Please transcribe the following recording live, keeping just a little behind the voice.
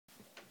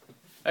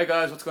Hey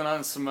guys, what's going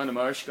on? It's some random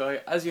Irish guy.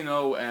 As you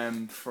know,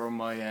 for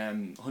my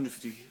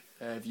 150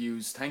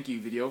 views thank you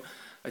video,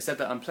 I said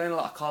that I'm playing a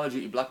lot of Call of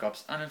Duty Black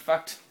Ops, and in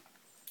fact,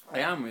 I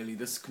am really.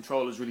 This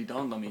controller's really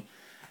dawned on me.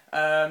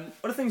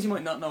 Other things you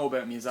might not know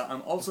about me is that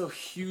I'm also a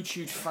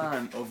huge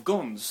fan of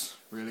guns,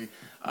 really.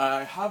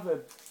 I have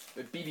a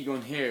BB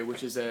gun here,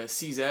 which is a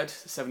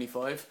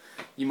CZ-75.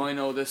 You might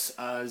know this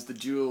as the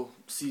dual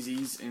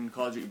CZs in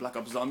Call of Duty Black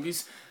Ops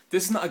Zombies.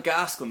 This is not a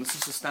gas gun, this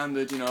is a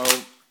standard,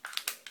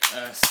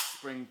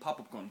 spring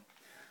pop-up gun.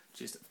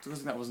 Jeez, I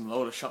think that wasn't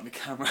loaded, I shot my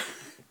camera.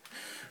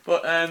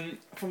 But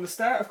from the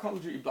start of Call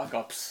of Duty Black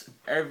Ops,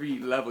 every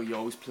level you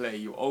always play,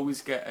 you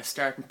always get a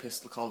starting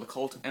pistol called the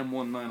Colt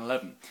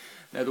M1911.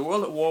 Now the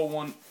World at War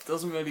 1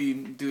 doesn't really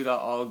do that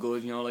all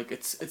good,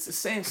 it's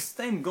the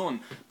same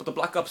gun, but the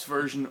Black Ops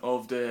version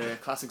of the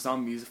classic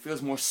Zombies, it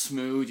feels more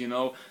smooth,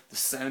 the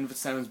sound of it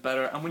sounds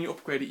better, and when you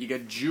upgrade it you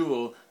get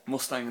dual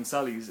Mustang and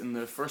Sallys. In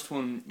the first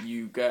one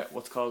you get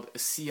what's called a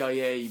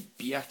CIA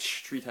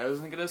BH-3000,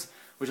 I think it is,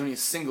 which is only a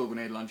single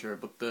grenade launcher,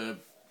 but the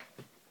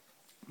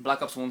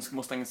Black Ops 1's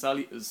Mustang and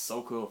Sally is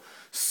so cool.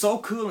 So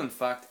cool, in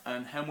fact,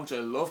 and how much I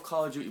love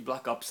Call of Duty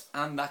Black Ops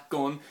and that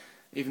gun,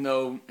 even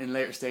though in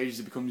later stages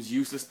it becomes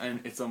useless and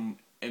it's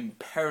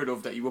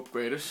imperative that you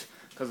upgrade it,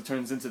 because it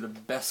turns into the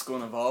best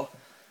gun of all.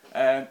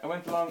 I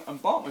went along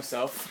and bought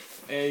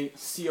myself a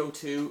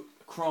CO2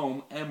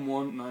 Chrome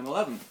M1911.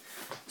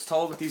 I was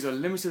told that these are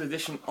limited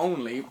edition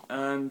only,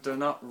 and they're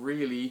not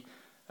really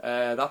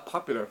that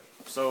popular.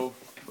 So,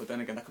 but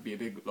then again, that could be a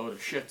big load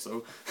of shit,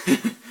 so...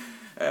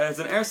 It's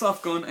an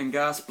airsoft gun and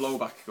gas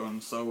blowback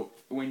gun. So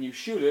when you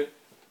shoot it,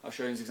 I'll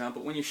show you an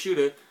example. When you shoot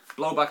it,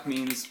 blowback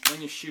means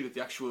when you shoot it,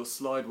 the actual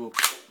slide will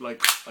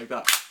like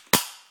that.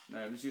 Now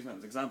I'm just using that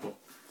as an example.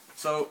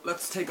 So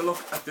let's take a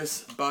look at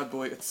this bad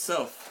boy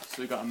itself.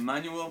 So we got a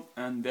manual,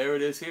 and there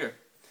it is here.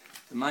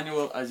 The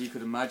manual, as you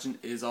could imagine,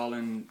 is all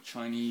in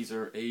Chinese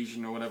or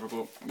Asian or whatever,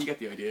 but you get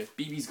the idea.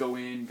 BBs go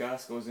in,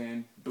 gas goes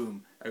in,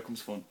 boom, out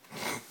comes fun.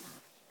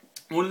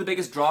 One of the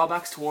biggest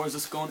drawbacks towards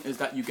this gun is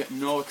that you get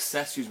no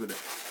accessories with it.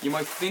 You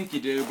might think you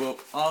do, but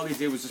all they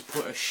do is just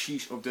put a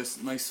sheet of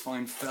this nice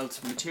fine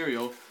felt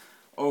material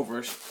over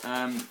it,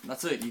 and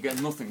that's it. You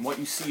get nothing. What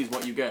you see is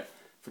what you get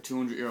for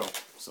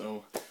 €200.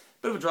 So,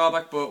 bit of a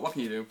drawback, but what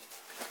can you do?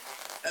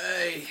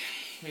 Hey,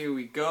 here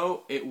we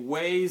go. It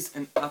weighs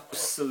an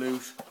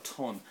absolute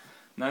ton.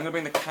 Now I'm going to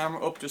bring the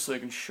camera up just so I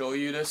can show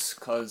you this,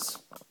 because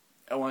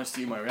I want to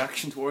see my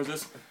reaction towards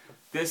this.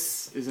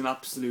 This is an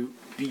absolute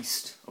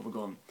beast of a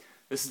gun.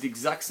 This is the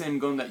exact same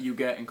gun that you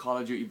get in Call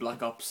of Duty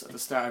Black Ops at the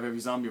start of every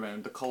zombie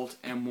round, the Colt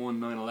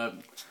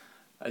M1911.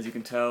 As you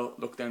can tell,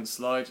 look down the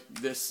slide,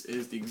 this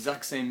is the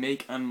exact same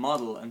make and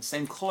model, and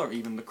same colour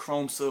even, the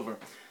chrome silver.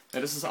 Now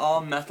this is all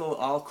metal,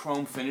 all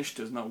chrome finished,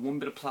 there's not one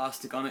bit of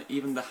plastic on it,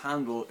 even the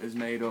handle is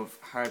made of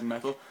hard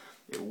metal.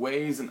 It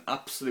weighs an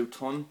absolute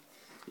ton.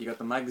 You got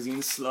the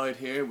magazine slide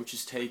here, which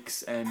just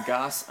takes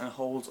gas and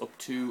holds up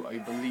to, I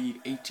believe,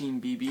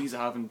 18 BBs.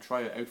 I haven't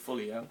tried it out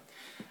fully yet.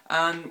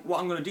 And what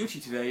I'm going to do to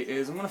you today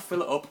is I'm going to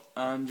fill it up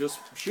and just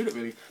shoot it,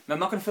 really. Now I'm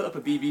not going to fill it up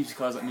with BBs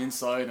because I'm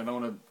inside and I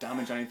don't want to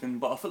damage anything,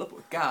 but I'll fill it up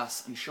with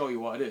gas and show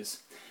you what it is.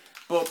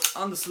 But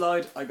on the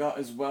slide I got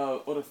as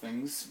well other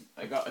things.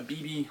 I got a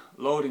BB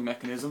loading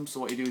mechanism,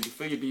 so what you do is you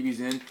fill your BBs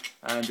in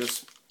and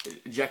just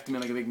eject them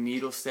in like a big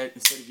needle instead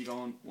of you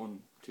going 1,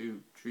 2,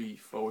 3,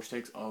 4, which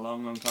takes a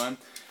long time.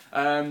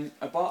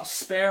 I bought a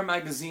spare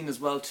magazine as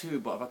well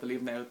too, but I've had to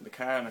leave it out in the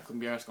car and I couldn't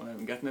be arsed going out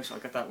and getting it. I'll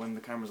get that when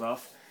the camera's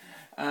off.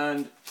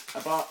 And I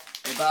bought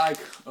a bag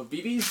of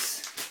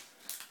BBs,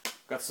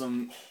 got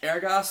some air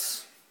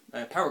gas,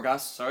 power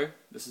gas, sorry,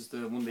 this is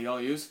the one they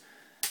all use,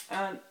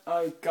 and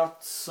I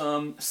got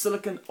some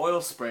silicone oil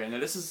spray. Now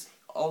this is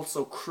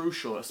also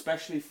crucial,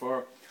 especially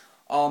for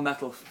all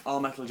metal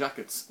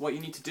jackets. What you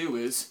need to do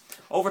is,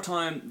 over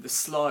time the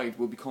slide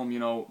will become,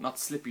 not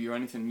slippy or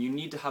anything. You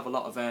need to have a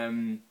lot of,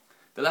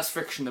 the less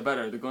friction the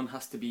better. The gun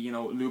has to be,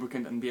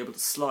 lubricant and be able to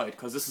slide,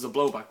 because this is a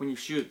blowback. When you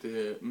shoot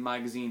the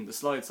magazine, the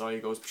slide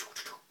side goes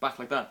back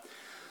like that.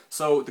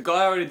 So the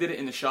guy already did it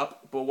in the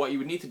shop, but what you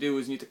would need to do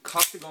is you need to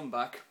cock the gun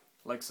back,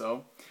 like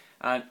so,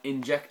 and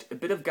inject a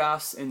bit of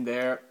gas in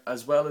there,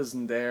 as well as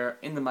in there,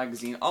 in the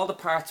magazine, all the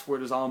parts where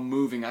there's all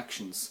moving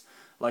actions.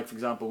 Like for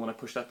example, when I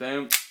push that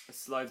down, it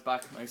slides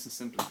back nice and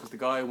simply, because the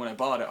guy, when I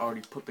bought it,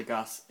 already put the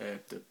gas,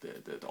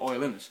 the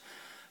oil in it.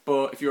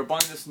 But if you were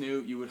buying this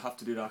new, you would have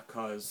to do that,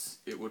 because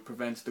it would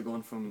prevent the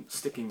gun from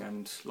sticking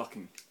and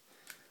locking.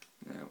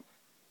 Now,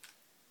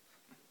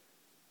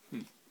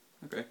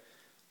 okay,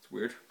 it's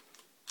weird.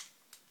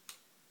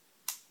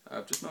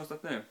 I've just noticed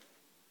that there.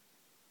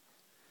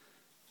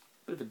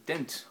 Bit of a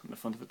dent on the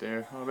front of it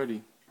there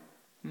already.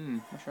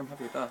 Not sure I'm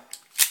happy with that.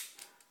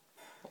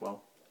 Oh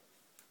well.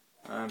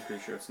 I'm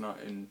pretty sure it's not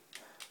in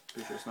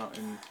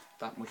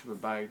that much of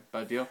a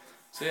bad deal.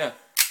 So yeah,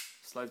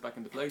 slides back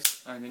into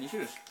place and then you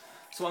shoot it.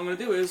 So what I'm going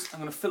to do is I'm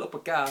going to fill up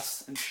with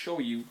gas and show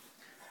you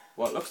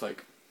what it looks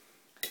like.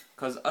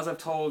 Because as I've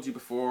told you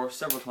before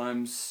several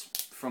times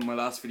from my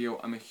last video,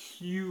 I'm a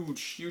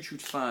huge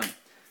fan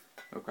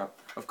oh crap,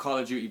 of Call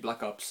of Duty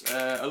Black Ops.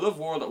 I love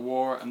World at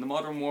War, and the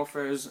Modern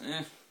Warfare's,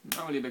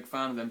 not really a big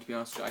fan of them, to be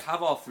honest with you. I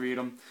have all three of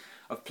them.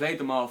 I've played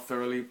them all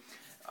thoroughly.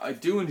 I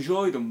do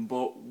enjoy them,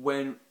 but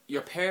when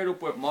you're paired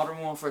up with Modern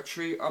Warfare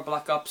 3 or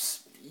Black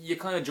Ops, you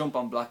kind of jump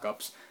on Black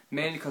Ops.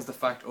 Mainly because the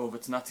fact of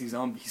it's Nazi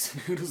zombies.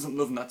 Who doesn't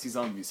love Nazi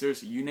zombies?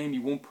 Seriously, you name me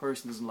one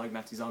person who doesn't like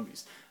Nazi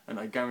zombies, and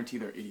I guarantee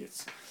they're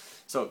idiots.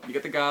 So, you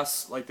get the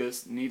gas like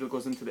this, needle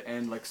goes into the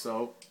end like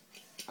so,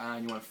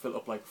 and you want to fill it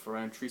up like for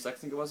around 3 seconds,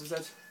 I think it was, I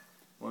said.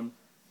 1,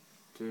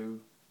 2,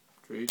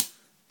 3. I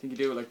think you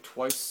do it like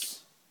twice,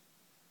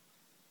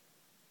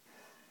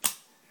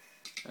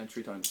 and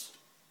 3 times.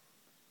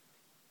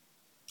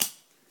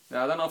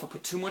 Now I don't know if I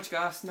put too much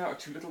gas in there or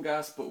too little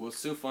gas, but we'll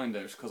still find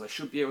out, because I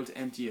should be able to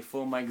empty a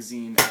full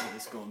magazine out of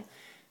this gun.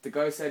 The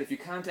guy said if you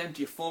can't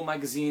empty a full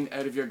magazine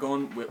out of your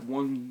gun with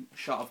 1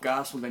 shot of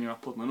gas, well then you're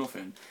not putting enough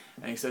in.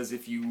 And he says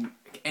if you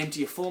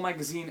empty a full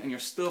magazine and you're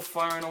still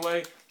firing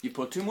away, you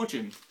put too much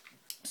in.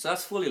 So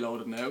that's fully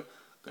loaded now. I'm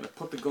going to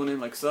put the gun in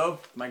like so,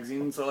 the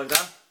magazine so like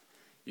that.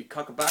 You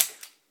cock it back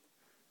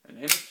and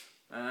in it,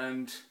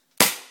 and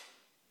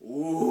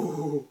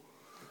ooh.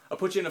 I'll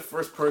put you in a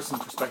first person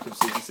perspective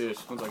so you can see it.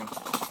 1 second.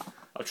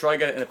 I'll try to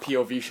get it in a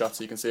POV shot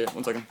so you can see it.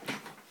 1 second.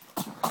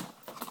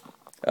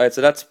 Alright,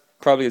 so that's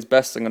probably as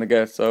best I'm gonna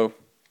get. So,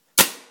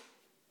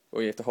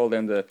 you have to hold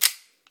down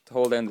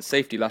the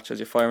safety latch as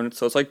you're firing it.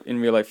 So it's like in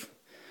real life.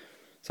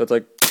 So it's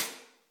like.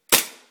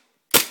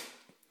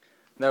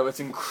 Now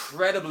it's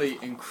incredibly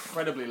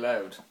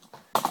loud,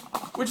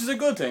 which is a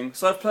good thing.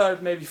 So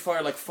I've maybe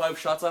fired like 5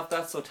 shots off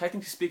that. So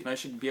technically speaking, I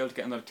should be able to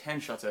get another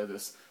 10 shots out of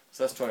this.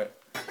 So let's try it.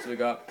 So we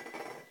got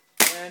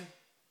 10,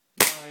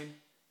 9,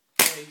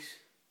 8,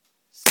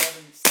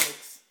 7,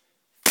 6,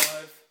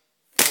 5,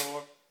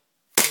 4,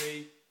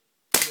 3,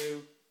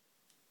 2,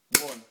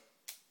 1.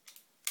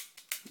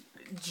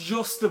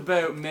 Just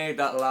about made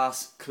that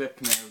last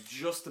clip now.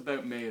 Just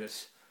about made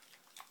it.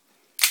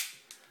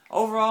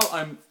 Overall,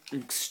 I'm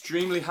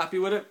extremely happy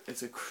with it.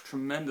 It's a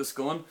tremendous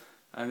gun.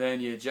 And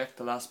then you eject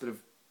the last bit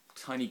of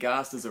tiny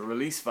gas. There's a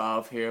release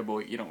valve here,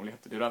 but you don't really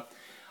have to do that.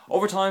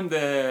 Over time,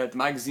 the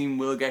magazine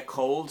will get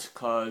cold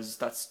because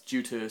that's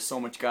due to so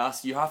much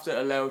gas. You have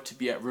to allow it to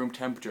be at room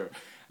temperature.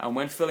 And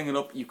when filling it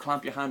up, you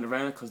clamp your hand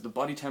around it because the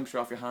body temperature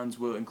of your hands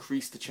will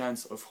increase the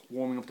chance of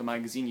warming up the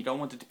magazine. You don't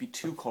want it to be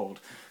too cold.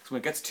 So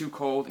when it gets too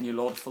cold and you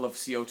load it full of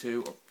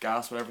CO2 or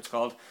gas, whatever it's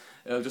called,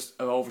 it'll just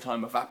over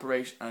time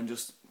evaporate and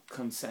just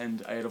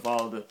condensate out of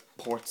all the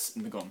ports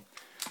in the gun.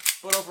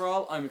 But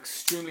overall, I'm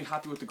extremely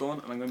happy with the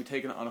gun, and I'm going to be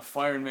taking it on a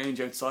firing range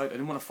outside. I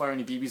didn't want to fire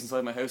any BBs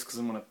inside my house because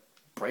I didn't want to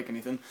break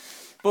anything.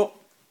 But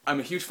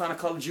I'm a huge fan of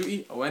Call of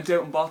Duty. I went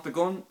out and bought the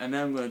gun, and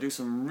now I'm going to do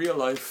some real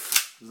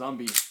life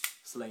zombie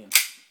slaying.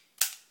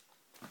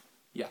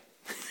 Yeah.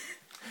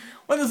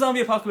 When the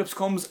zombie apocalypse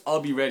comes,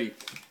 I'll be ready.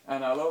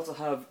 And I'll also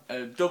have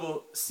a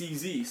double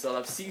CZ, so I'll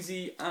have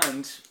CZ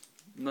and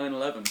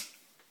 911.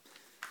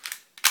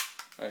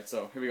 Alright,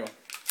 so here we go.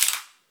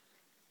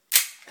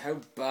 How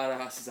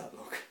badass does that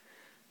look?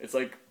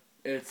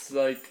 It's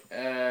like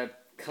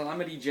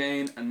Calamity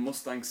Jane and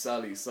Mustang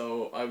Sally,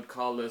 so I would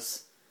call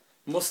this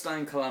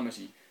Mustang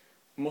Calamity.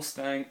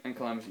 Mustang and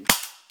Calamity.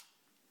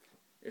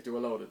 If they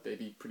were loaded, they'd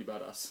be pretty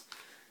badass.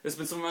 There's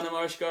been some random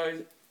Irish guy.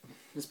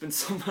 There's been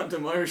some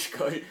random Irish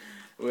guy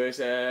with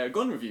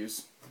gun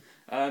reviews,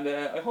 and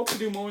I hope to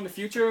do more in the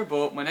future.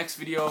 But my next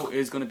video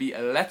is going to be a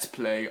Let's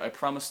Play. I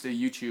promised a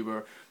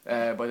YouTuber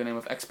by the name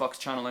of Xbox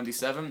Channel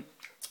 97.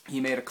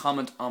 He made a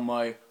comment on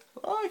my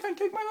I can't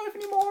take my life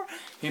anymore.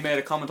 He made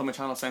a comment on my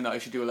channel saying that I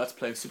should do a Let's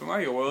Play of Super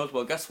Mario World.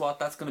 Well, guess what?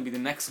 That's going to be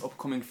the next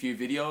upcoming few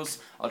videos.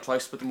 I'll try to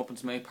split them up into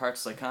as many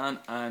parts as I can,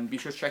 and be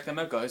sure to check them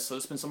out, guys. So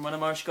there's been some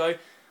random Irish guy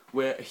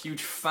with a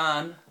huge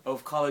fan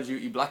of Call of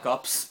Duty Black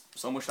Ops,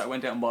 so much that I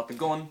went out and bought the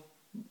gun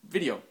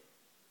video.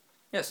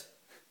 Yes.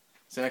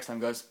 See you next time,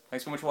 guys.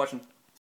 Thanks so much for watching.